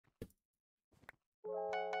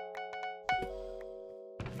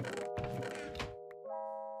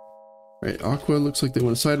Alright, Aqua looks like they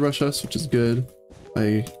want to side rush us, which is good.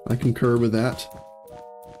 I concur with that.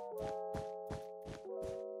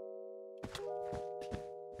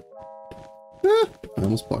 Ah, I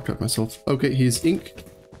almost blocked out myself. Okay, he's ink.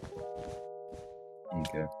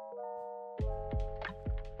 Okay.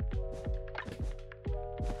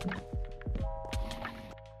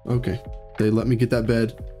 Okay, they let me get that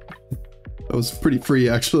bed. That was pretty free,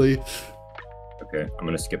 actually. Okay, I'm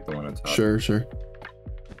gonna skip the one on top. Sure, sure.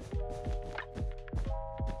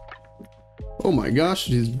 Oh my gosh,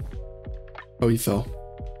 he's... Oh, he fell.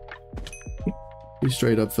 He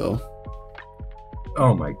straight up fell.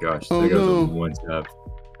 Oh my gosh, Oh, there goes no. a one tap.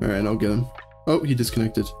 Alright, I'll get him. Oh, he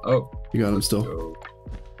disconnected. Oh, You got him still. go.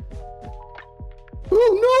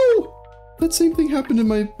 Oh no! That same thing happened in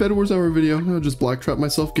my Bedwars Hour video. I just black trapped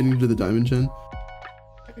myself getting into the diamond gen.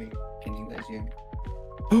 Can you guys hear me?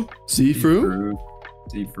 Oh, see-through?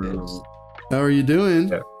 See-through. How are you doing?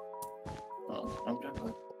 Yeah. I'm doing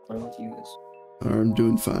good. What about you guys? I'm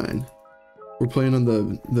doing fine. We're playing on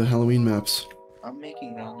the Halloween maps. I'm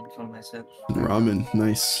making ramen for myself. Ramen,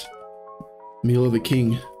 nice. Meal of a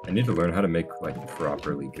king. I need to learn how to make like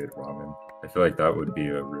properly good ramen. I feel like that would be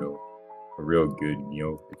a real good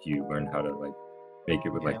meal if you learn how to like make it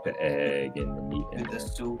with like the egg and the meat in With the there.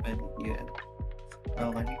 soup and yeah.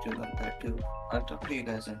 I need to learn that too. I'll talk to you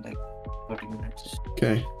guys in like 30 minutes.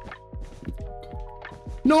 Okay.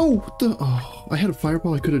 No! What the... Oh, I had a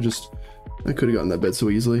fireball. I could have gotten that bed so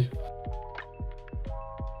easily.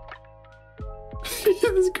 Yeah,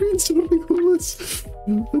 this green's totally homeless.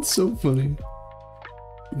 That's so funny.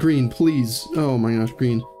 Green, please. Oh my gosh,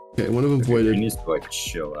 green. Okay, one of them Okay, voided. he needs to like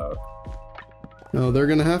chill out. No, they're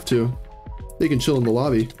gonna have to. They can chill in the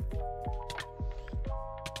lobby.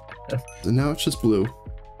 And now it's just blue.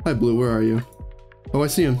 Hi, blue. Where are you? Oh, I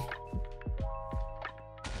see him.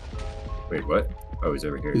 Wait, what? Oh, he's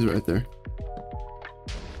over here. He's right there.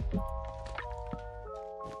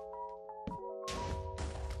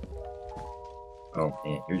 Oh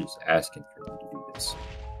man, you're just asking for me to do this.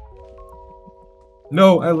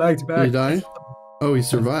 No, I lagged back. Did he die? Oh, he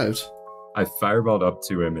survived. I fireballed up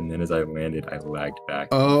to him, and then as I landed, I lagged back.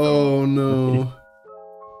 Oh no.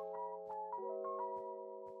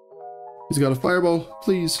 He's got a fireball,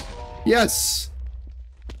 please. Yes!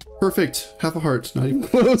 Perfect. Half a heart. Not even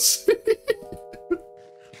close.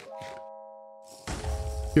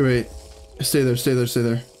 Here, wait. Stay there, stay there, stay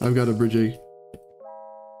there. I've got a bridge egg.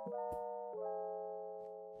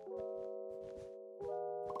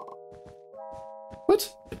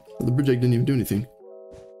 What? The bridge egg didn't even do anything.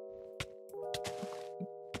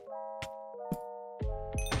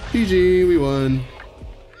 GG, we won.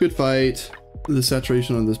 Good fight. The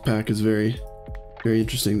saturation on this pack is very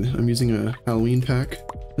interesting. I'm using a Halloween pack.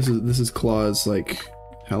 This is Claw's like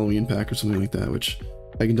Halloween pack or something like that, which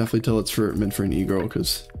I can definitely tell it's meant for an e-girl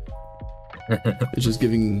because it's just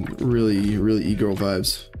giving really e-girl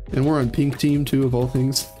vibes. And we're on pink team too, of all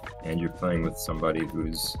things. And you're playing with somebody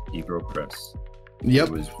who's e-girl press. Yep,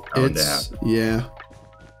 It was bound to happen. yeah.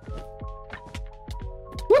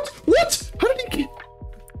 What? How did he get?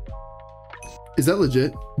 Is that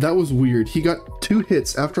legit? That was weird. He got 2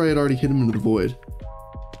 hits after I had already hit him into the void.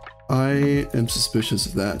 I am suspicious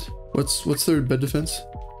of that. What's their bed defense?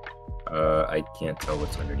 I can't tell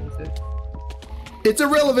what's underneath it. It's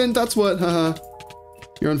irrelevant, that's what, haha.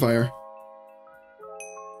 You're on fire.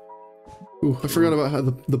 Ooh, I forgot about how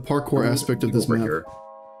the parkour aspect of this Over map. here.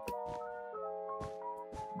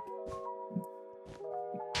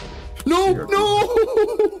 No, Here. no!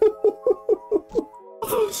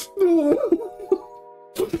 No!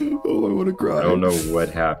 Oh, I want to cry. I don't know what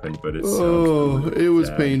happened, but it sounds it was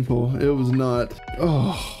sad. painful. It was not.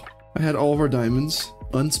 Oh, I had all of our diamonds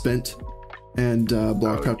unspent and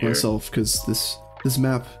block trapped dear. myself because this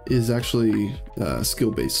map is actually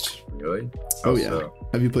skill based. Really? Oh How yeah. so?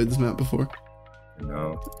 Have you played this map before?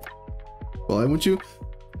 No. Well, I want you.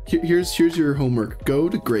 Here's your homework. Go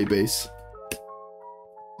to gray base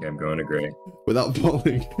Okay, I'm going to gray. without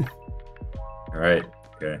falling. All right.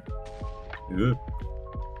 Okay. Ugh.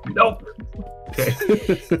 Nope. Okay.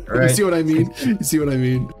 You right. see what I mean? You see what I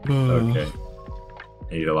mean? Okay.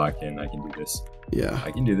 I need to lock in. I can do this. Yeah. I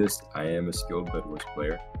can do this. I am a skilled Bedwars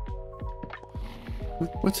player.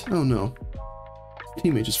 What? Oh no.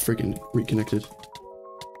 Teammate just freaking reconnected.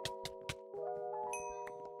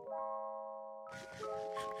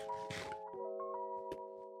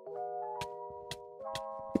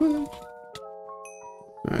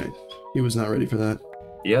 Alright. He was not ready for that.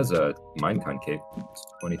 He has a Minecon cape. It's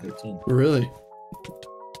 2013. Really?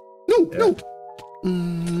 No, Yeah. no!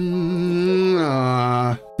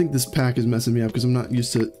 I think this pack is messing me up because I'm not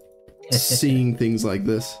used to seeing things like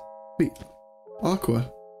this. Wait,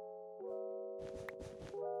 Aqua.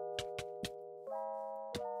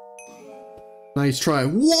 Nice try.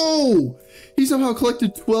 Whoa! He somehow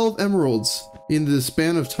collected 12 emeralds in the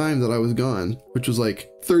span of time that I was gone, which was like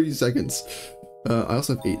 30 seconds. I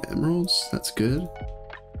also have 8 emeralds. That's good.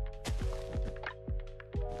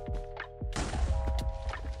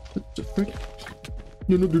 What the frick?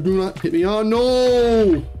 No, no, do not hit me. Oh,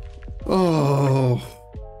 no! Oh,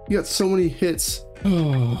 you got so many hits.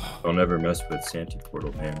 Oh. Don't ever mess with Santa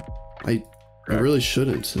Portal, man. I really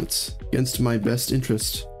shouldn't. It's against my best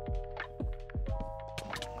interest.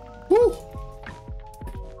 Woo!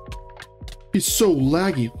 He's so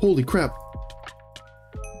laggy. Holy crap.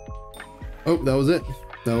 Oh, that was it.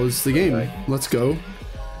 That was the game. Let's go.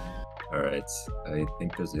 Alright, I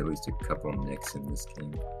think there's at least a couple nicks in this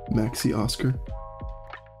game. Maxi Oscar.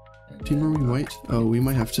 And Team, are we white? Oh, we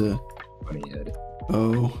might have to... Funny head.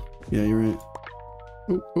 Oh, yeah, you're right.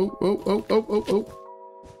 Oh, oh, oh, oh, oh, oh, oh.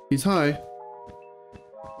 He's high.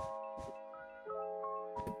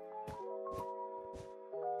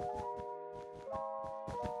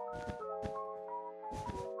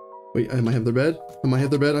 Wait, I might have their bed. I might have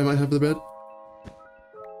their bed. I might have their bed.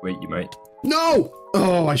 Wait, you might. No!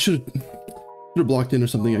 Oh, I should have blocked in or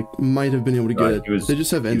something. I might have been able to get it. They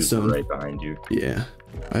just have endstone. Right behind you. Yeah.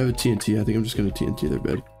 I have a TNT. I think I'm just going to TNT their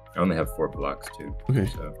bed. I only have 4 blocks too. Okay.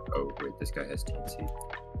 So, oh wait, this guy has TNT.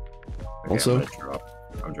 Okay, Also?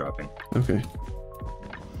 I'm dropping. Okay.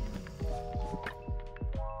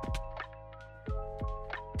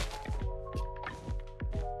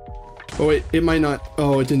 Oh wait, it might not.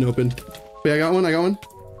 Oh, it didn't open. Wait, I got one. I got one.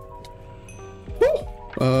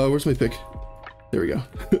 Woo! Where's my pick? There we go.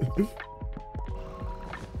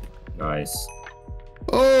 Nice.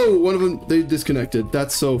 Oh, one of them, they disconnected.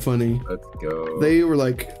 That's so funny. Let's go. They were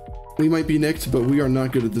like, we might be nicked, but we are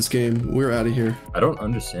not good at this game. We're out of here. I don't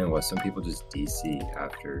understand why some people just DC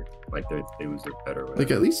after, like, they lose their bet or whatever.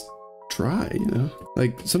 Like, at least try, you know?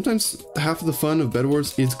 Like, sometimes half of the fun of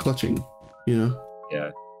Bedwars is clutching, you know?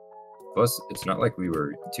 Yeah. Plus, it's not like we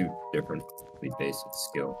were too differently based in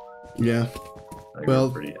skill. Yeah. Like, Well,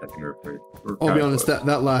 I think we're I'll be honest,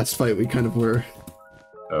 that last fight we kind of were.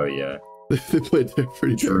 Oh, yeah. They played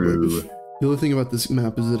pretty True. terribly. The only thing about this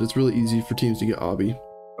map is that it's really easy for teams to get obby.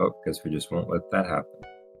 Oh, because we just won't let that happen.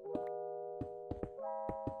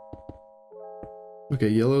 Okay,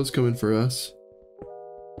 yellow's coming for us.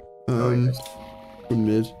 Nice. From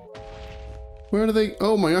mid. Where do they?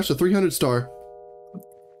 Oh my gosh, a 300 star.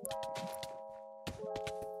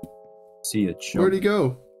 See it. Where'd he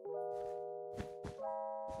go?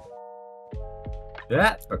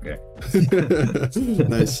 That? Okay.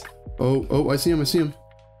 Nice. Oh, I see him. I see him.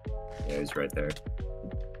 Yeah, he's right there.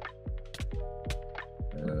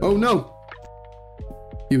 Oh no.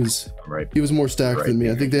 He was Right. He was more stacked Right than me.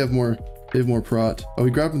 there. I think they have more prot. Oh,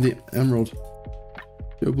 he grabbed him the emerald.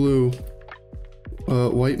 Yo, blue.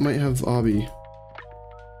 White might have obby.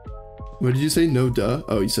 What did you say? No duh?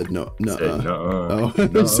 Oh, you said no. Nuh-uh. Said nuh-uh. Oh,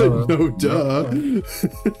 I said no duh.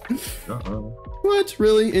 Nuh-uh. What?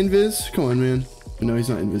 Really? Invis? Come on, man. No, he's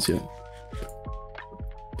not invis yet.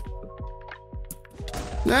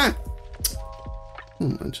 Ah! Oh,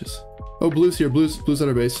 munches. Oh, blue's here. Blue's at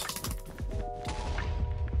our base.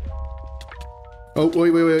 Oh,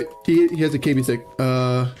 wait. He has a KB stick.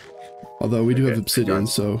 Although we do have obsidian,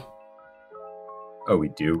 so... Oh, we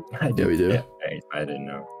do? Yeah, we do. Yeah, I didn't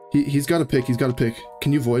know. He's got a pick. He's got a pick.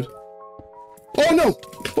 Can you void? Oh, no!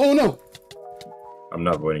 Oh, no! I'm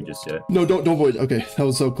not voting just yet. No, don't void. Okay, that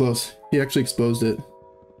was so close. He actually exposed it.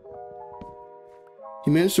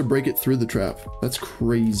 He managed to break it through the trap. That's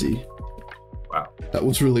crazy. Wow. That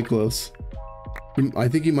was really close. I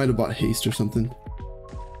think he might have bought haste or something.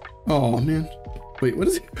 Oh, man. Wait, what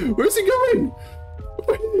is he? Where's he going?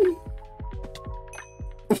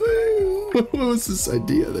 What was this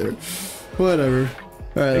idea there? Whatever.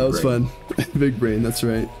 Alright, that was fun. Big brain, that's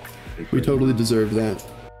right. We totally deserved that.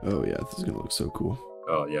 Oh, yeah, this is gonna look so cool.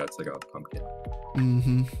 Oh, yeah, it's like a pumpkin.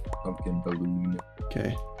 Mm-hmm. Pumpkin balloon.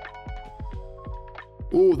 Okay.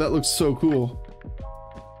 Oh, that looks so cool.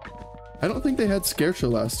 I don't think they had Scare Show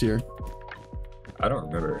last year. I don't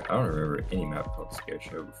remember any map called Scare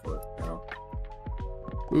Show before. No.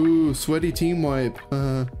 Ooh, sweaty team wipe.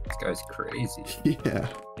 This guy's crazy. Yeah.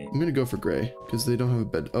 I'm gonna go for gray, because they don't have a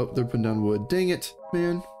bed. Oh, they're putting down wood. Dang it,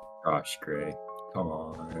 man. Gosh, Gray. Come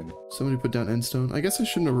on. Somebody put down endstone. I guess I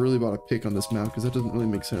shouldn't have really bought a pick on this map, because that doesn't really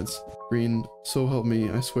make sense. Green, so help me,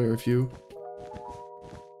 I swear if you...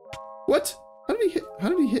 What? How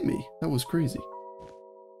did he hit me? That was crazy.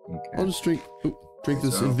 Okay. I'll just drink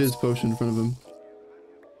this invis potion in front of him.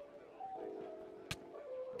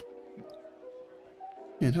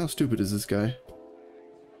 Man, how stupid is this guy?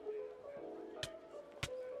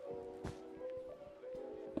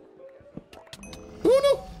 Oh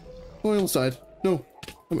no! Oh, I almost died. No.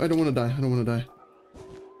 I don't want to die. I don't want to die.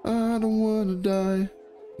 I don't want to die.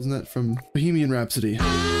 Isn't that from Bohemian Rhapsody?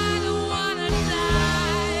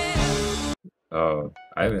 Oh,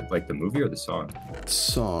 I haven't like the movie or the song.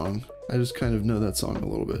 Song. I just kind of know that song a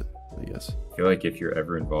little bit, I guess. I feel like if you're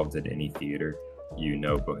ever involved in any theater, you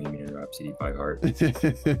know Bohemian Rhapsody by heart.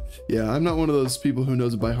 Yeah, I'm not one of those people who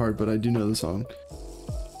knows it by heart, but I do know the song.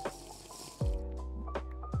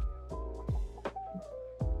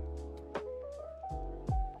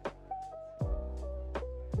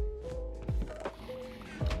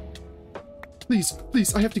 Please,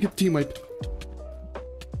 please, I have to get the team wipe.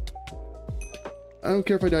 I don't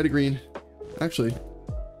care if I die to green. Actually,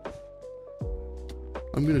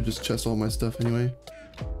 I'm gonna just chest all my stuff anyway.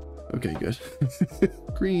 Okay, good.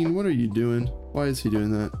 Green, what are you doing? Why is he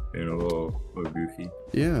doing that? Being a little goofy.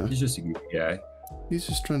 Yeah, He's just a goofy guy. he's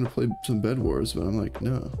just trying to play some Bedwars, but I'm like,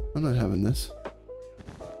 no, I'm not having this.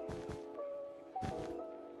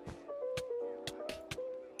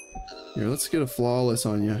 Here, let's get a flawless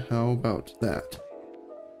on you. How about that?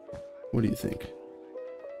 What do you think?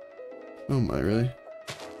 Oh my, really?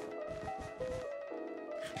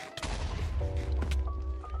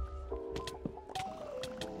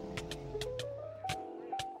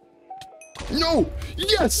 No!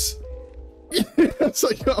 Yes! Yes,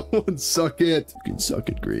 I got one. Suck it. You can suck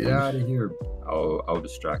it, Green. Get out of here. I'll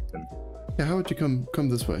distract him. Yeah, how would you come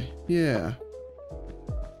this way? Yeah.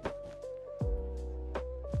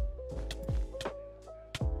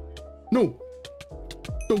 No!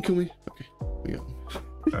 Don't kill me. Okay, we got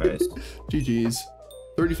Nice. GG's.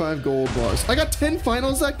 35 gold bars. I got 10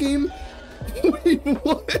 finals that game? Wait,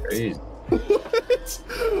 what? Crazy. What?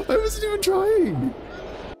 I wasn't even trying.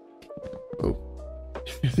 Oh.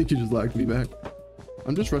 I think you just lagged me back.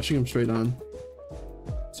 I'm just rushing him straight on.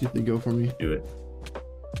 See if they go for me. Do it.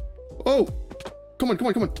 Oh! Come on, come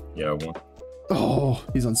on, come on. Yeah, one. Oh,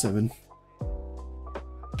 he's on 7. Alright,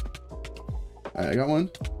 I got one.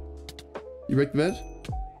 You break the bed?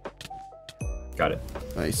 Got it.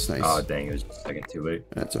 Nice, nice. Oh, dang, it was just a second too late.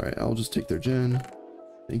 That's alright. I'll just take their gen.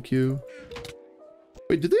 Thank you.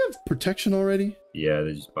 Wait, did they have protection already? Yeah,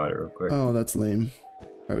 they just bought it real quick. Oh, that's lame.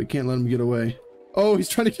 Alright, we can't let him get away. Oh, he's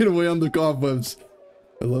trying to get away on the cobwebs.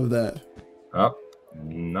 I love that. Oh,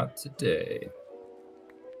 not today.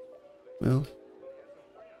 Well.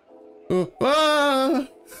 Oh, ah!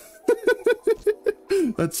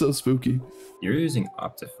 That's so spooky. You're using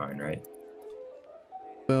Optifine, right?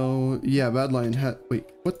 Well, yeah, Badlion had. Wait,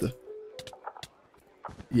 what the?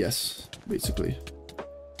 Yes, basically.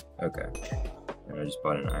 Okay. And I just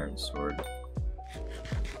bought an iron sword.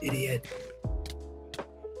 Idiot.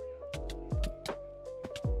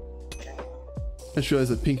 I just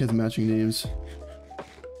realized that pink has matching names.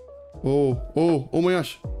 Oh my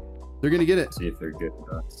gosh. They're gonna get it. See if they're good or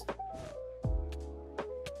not.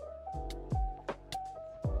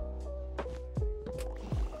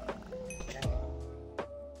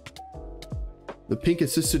 The pink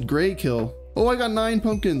assisted gray kill. Oh, I got 9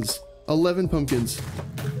 pumpkins. 11 pumpkins.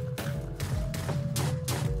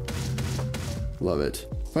 Love it.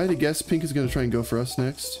 If I had to guess, pink is gonna try and go for us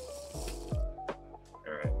next.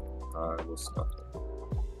 Alright. We'll stop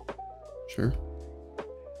them. Sure.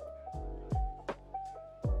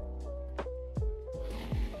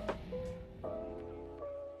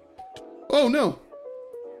 Oh no!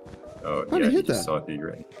 Oh, How'd yeah, he hit just that? saw it through your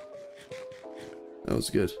ring. That was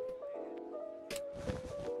good.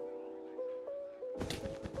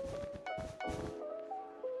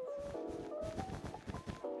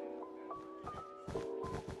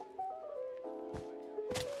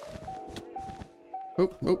 Oh,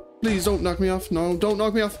 please don't knock me off. No, don't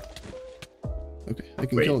knock me off. Okay, I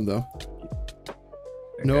can Wait. kill him though. Okay.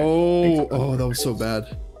 No! Thanks, Oh, that was so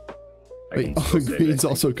bad. I Wait, can oh, still save it, I green's think.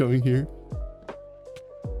 also coming here.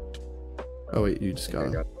 Oh wait, you just got I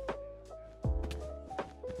him. got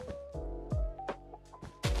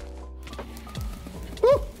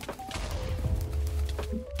Woo!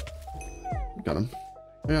 Got him.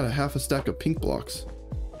 I got a half a stack of pink blocks.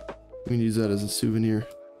 We can use that as a souvenir.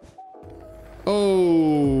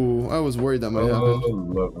 Oh, I was worried that might happen. Oh,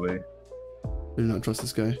 lovely. I do not trust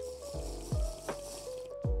this guy.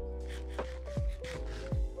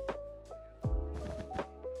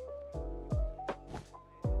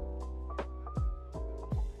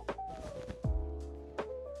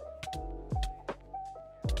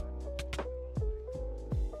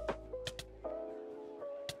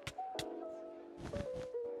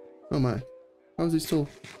 Oh my. How is he still?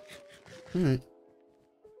 Alright.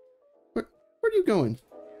 Where are you going?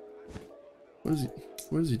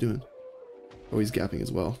 What is he doing? Oh, he's gapping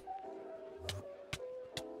as well.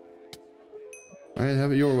 Alright,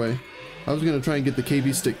 have it your way. I was gonna try and get the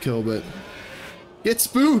KB stick kill, but... Get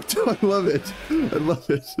spooked! I love it! I love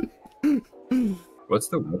it. What's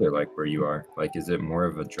the weather like where you are? Like, is it more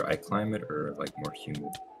of a dry climate or like more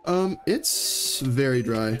humid? It's very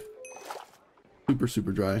dry. Super,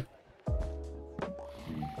 super dry.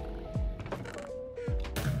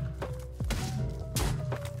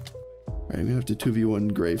 Alright, I'm gonna have to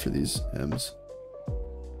 2v1 gray for these M's.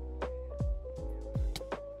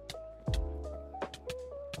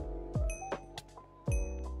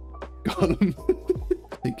 Got him.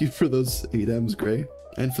 Thank you for those 8 M's, Gray.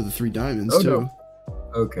 And for the 3 diamonds, too. No.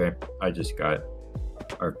 Okay, I just got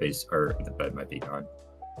our base, or the bed might be gone.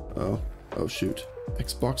 Oh. Oh, shoot.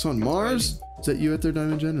 Xbox on Mars? Is that you at their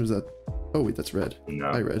diamond gen, or is that... Oh, wait, that's red.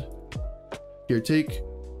 No. Hi, red. Here, take...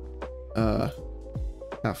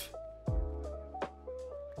 half.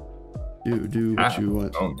 Do what you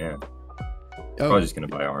want. Oh, man. Oh, I was just gonna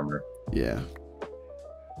buy armor. yeah.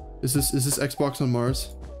 Is this Xbox on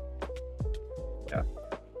Mars? Yeah.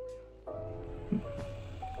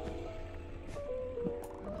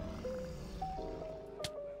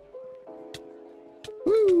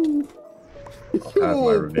 Woo! I'll have my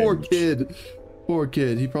Oh, poor revenge. kid. Poor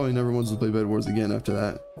kid. He probably never wants to play Bedwars again after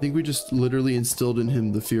that. I think we just literally instilled in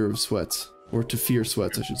him the fear of sweats. Or to fear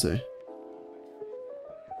sweats, I should say.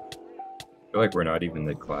 I feel like we're not even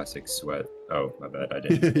the classic sweat. Oh, my bad. I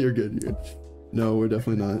didn't. You're good, you're good. No, we're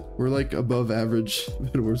definitely not. We're like above average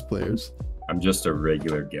Bedwars players. I'm just a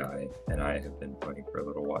regular guy, and I have been playing for a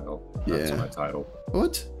little while. That's Yeah. my title.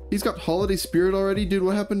 What? He's got holiday spirit already? Dude,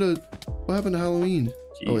 what happened to Halloween?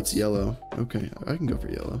 Oh, it's Jeez. yellow. Okay, I can go for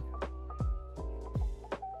yellow.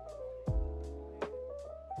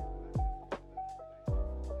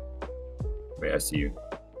 Wait, I see you.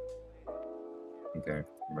 Okay,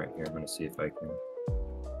 I'm right here. I'm gonna see if I can.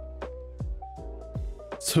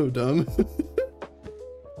 So dumb.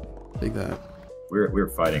 Take that. We were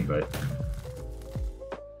fighting, but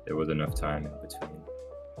there was enough time in between.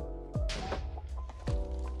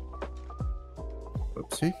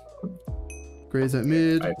 Oops. Okay. Gray's at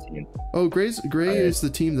mid. 15. Oh, Gray I- is the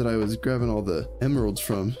team that I was grabbing all the emeralds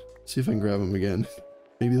from. See if I can grab them again.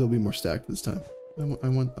 Maybe they'll be more stacked this time. I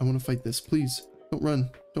want to fight this, please. Don't run.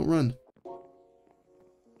 Don't run.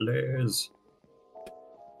 Liz.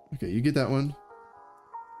 Okay, you get that one.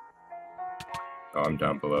 Oh, I'm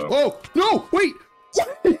down below. Oh no! Wait!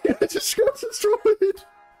 I just got destroyed.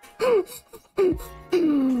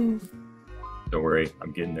 Don't worry,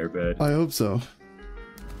 I'm getting their bed. I hope so.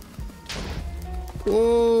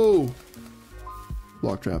 Whoa!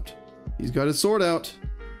 Block trapped. He's got his sword out.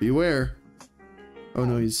 Beware. Oh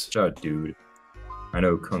no, he's... Good job, dude. I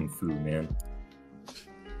know Kung Fu, man.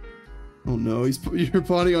 Oh no, you're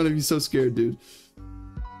pawning on him. He's so scared, dude.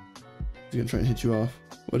 He's gonna try and hit you off.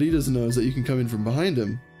 What he doesn't know is that you can come in from behind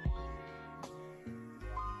him.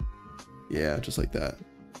 Yeah, just like that.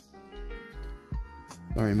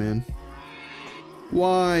 Sorry, man.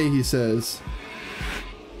 Why, he says.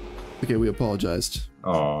 Okay, we apologized.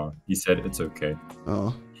 Aw, he said it's okay.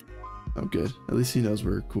 Oh. Oh, good. At least he knows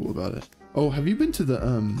we're cool about it. Oh, have you been to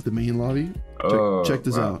the main lobby? Oh, Check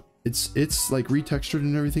this wow. out. It's like retextured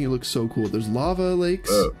and everything. It looks so cool. There's lava lakes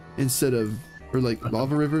Oh. instead of, or like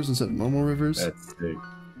lava rivers instead of normal rivers. That's sick.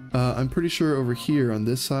 I'm pretty sure over here on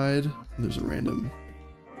this side, there's a random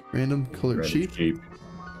colored Random sheep.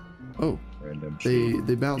 Oh, Random they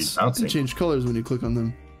sheep. bounce He's bouncing. and change colors when you click on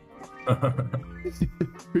them.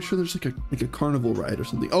 Pretty sure there's like a carnival ride or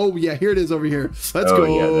something. Oh yeah, here it is over here. Let's Oh,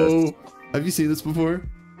 go. yeah, Have you seen this before?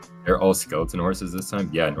 They're all skeleton horses this time?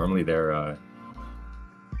 Yeah, normally they're,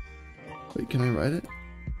 Wait, can I ride it?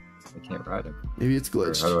 I can't ride them. Maybe it's Or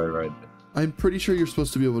glitched. how do I ride them? I'm pretty sure you're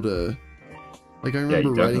supposed to be able to. Like I you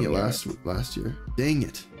remember riding it definitely last year. Dang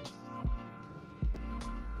it.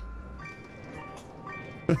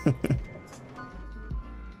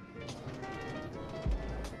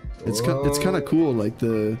 It's kind of cool, like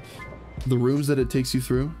the rooms that it takes you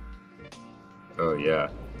through. Oh, yeah.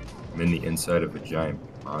 I'm in the inside of a giant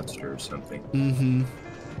monster or something. Mm-hmm.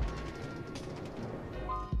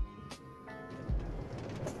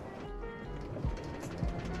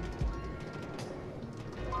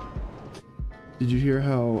 Did you hear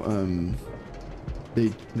how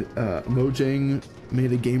Mojang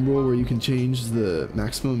made a game rule where you can change the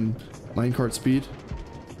maximum minecart speed?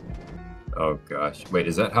 Oh, gosh. Wait,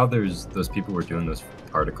 is that how those people were doing those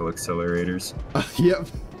particle accelerators? Yep.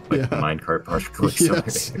 Like Yeah. minecart particle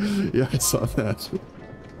Yes. accelerators? Yeah, I saw that.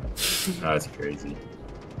 That's crazy.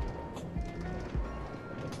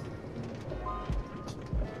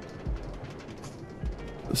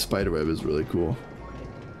 The spider web is really cool.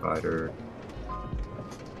 Spider.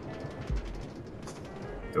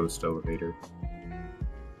 Ghost elevator.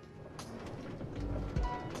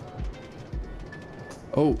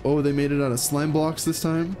 Oh, they made it out of slime blocks this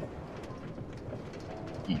time?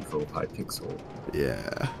 Evo Hypixel.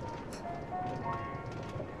 Yeah.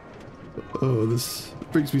 Oh, this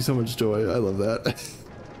brings me so much joy. I love that.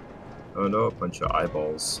 Oh no, a bunch of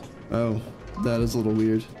eyeballs. Oh, that is a little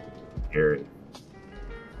weird. Scary.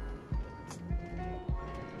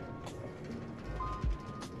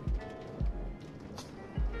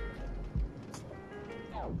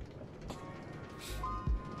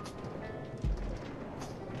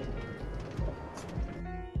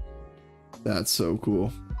 That's so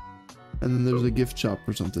cool. And then there's a gift shop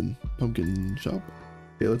or something. Pumpkin shop.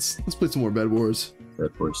 Okay, let's play some more Bed Wars.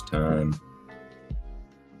 Bedwars time.